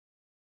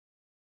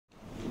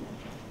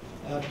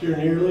After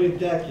nearly a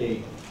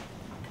decade,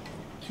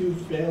 2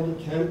 failed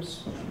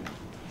attempts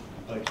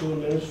by 2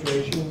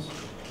 administrations,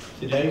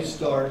 today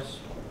starts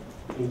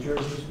New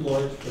Jersey's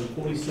march from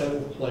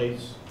 47th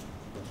place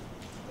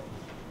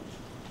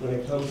when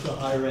it comes to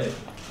higher ed.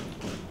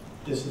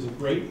 This is a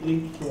great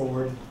leap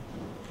forward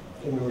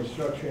in the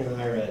restructuring of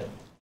higher ed.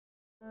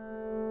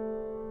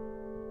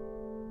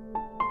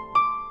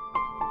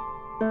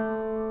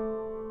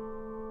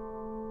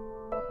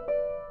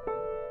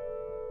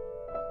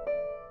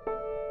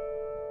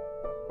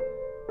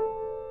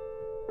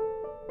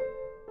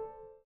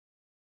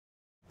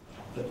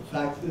 But the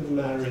fact of the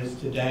matter is,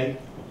 today,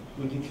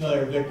 we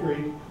declare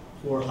victory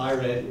for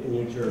higher ed in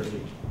New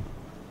Jersey.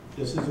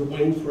 This is a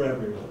win for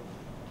everyone.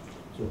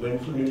 It's a win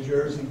for New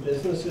Jersey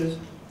businesses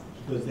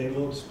because they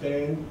will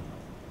expand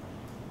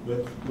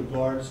with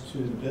regards to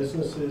the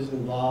businesses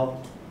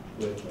involved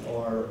with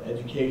our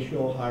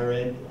educational higher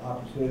ed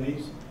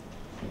opportunities.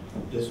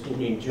 This will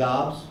mean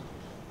jobs,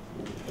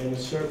 and it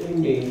certainly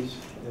means,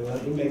 and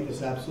let me make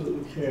this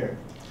absolutely clear,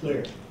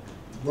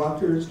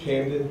 Rutgers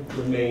Camden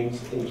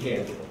remains in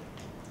Camden.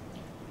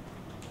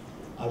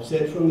 I've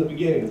said from the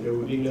beginning there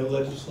would be no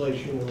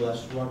legislation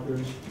unless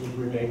Rutgers would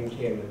remain in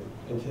Camden,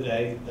 and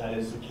today that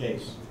is the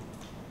case.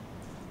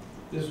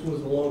 This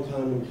was a long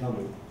time in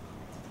coming.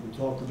 We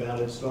talked about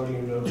it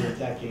starting over a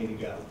decade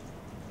ago.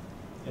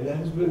 And that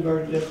has been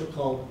very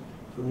difficult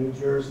for New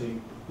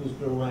Jersey, who's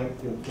been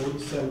ranked in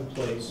 47th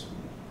place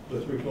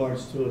with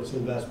regards to its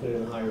investment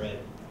in higher ed.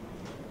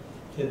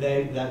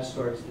 Today, that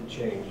starts to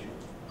change.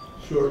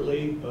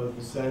 Shortly, both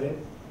the Senate,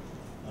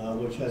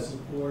 which has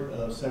support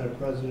of Senate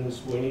President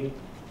Sweeney,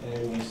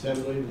 and the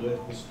Assembly,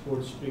 with the support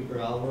of Speaker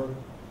Oliver,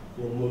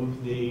 will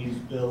move these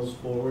bills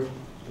forward.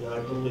 And I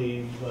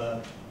believe,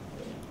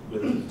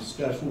 with the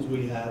discussions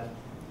we had,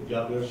 the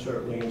governor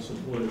certainly in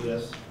support of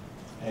this,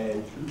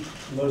 and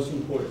most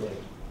importantly,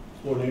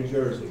 for New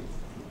Jersey,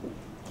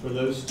 for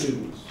those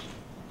students,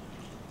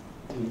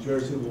 New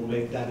Jersey will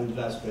make that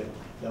investment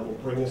that will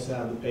bring us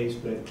out of the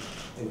basement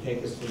and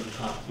take us to the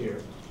top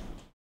tier.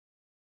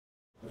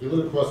 If you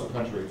look across the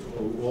country,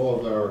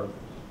 all of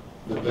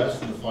the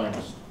best and the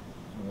finest,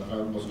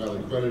 the most highly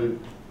accredited,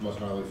 most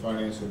highly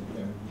financed,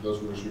 and those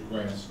who issue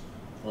grants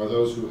are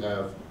those who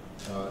have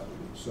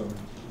some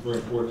very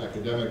important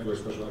academic, very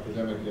special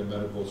academic and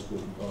medical school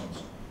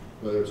components,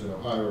 whether it's in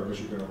Ohio or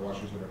Michigan or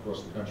Washington or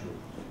across the country.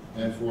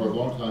 And for a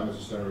long time, as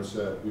the Senator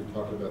said, we've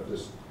talked about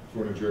this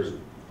for New Jersey.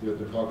 They're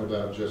talking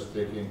about just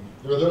taking,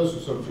 there are those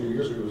who some few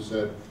years ago who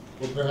said,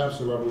 well, perhaps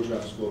the Robert Wood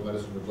Johnson School of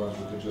Medicine in New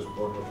Brunswick could just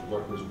partner with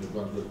Rutgers in New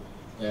Brunswick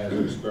as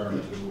an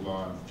experiment to move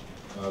on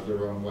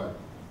their own way.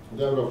 And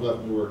that would have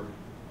left Newark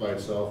by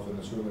itself, and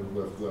it certainly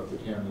would have left the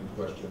Camden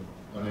question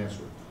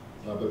unanswered.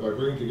 But by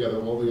bringing together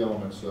all the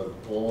elements of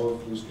all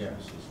of these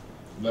campuses,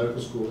 the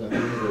medical school and the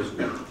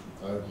university,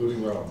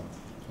 including Rowan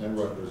and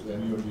Rutgers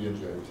and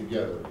UMBJ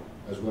together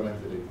as one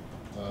entity,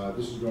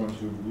 this is going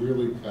to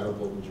really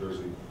catapult New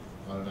Jersey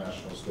on a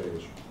national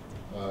stage.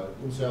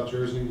 In South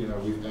Jersey, you know,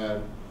 we've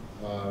had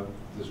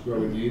this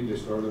growing need. They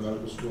started a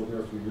medical school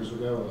there a few years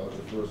ago,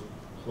 the first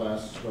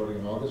class starting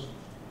in August.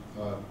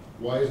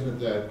 Why isn't it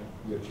that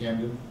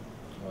Camden,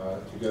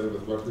 together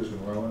with Rutgers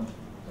and Rowan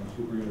and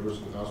Cooper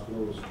University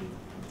Hospital, which is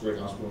a great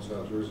hospital in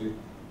South Jersey,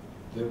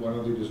 they why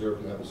don't they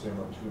deserve to have the same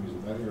opportunities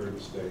in that area of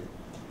the state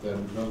that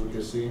New Brunswick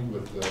has seen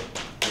with the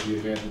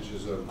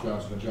advantages of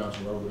Johnson &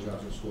 Johnson, Robert Wood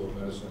Johnson School of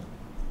Medicine,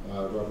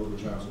 Robert Wood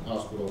Johnson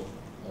Hospital,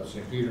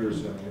 St.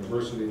 Peter's and the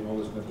university, and all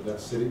this meant to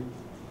that city.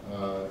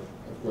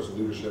 Of course, the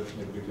leadership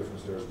made a big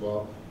difference there as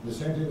well. And the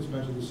same thing that's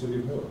mentioned the city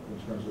of Newark in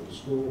terms of the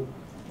school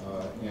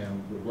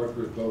and with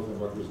Rutgers, both in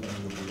Rutgers and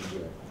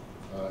UMBJ.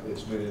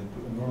 It's made an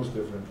enormous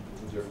difference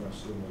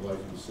in the life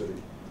of the city,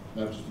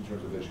 not just in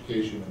terms of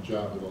education and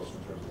job, but also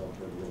in terms of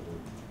healthcare delivery.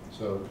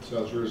 So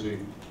South Jersey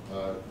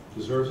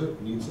deserves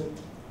it, needs it,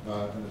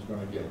 and is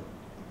going to get it.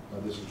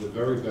 This is the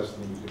very best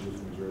thing we can do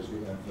for New Jersey,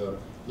 and the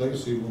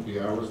legacy won't be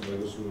ours. The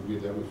legacy will be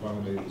that we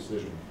finally made a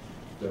decision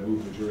that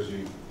moved New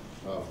Jersey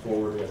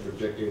forward after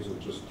decades of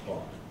just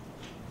talk.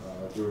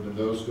 There have been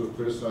those who have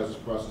criticized this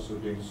process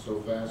of being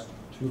so fast,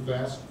 too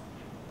fast.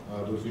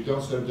 But if you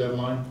don't set a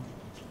deadline,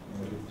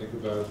 and if you think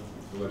about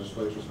the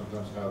legislature,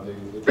 sometimes how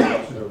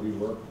how we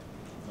work,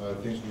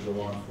 things can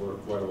go on for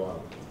quite a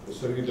while. But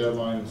setting a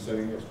deadline and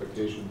setting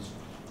expectations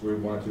where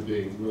we want it to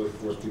be really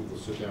force people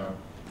to sit down,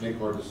 make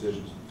hard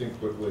decisions, think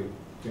quickly,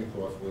 think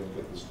thoughtfully, and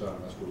get this done.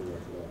 That's where we are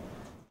today.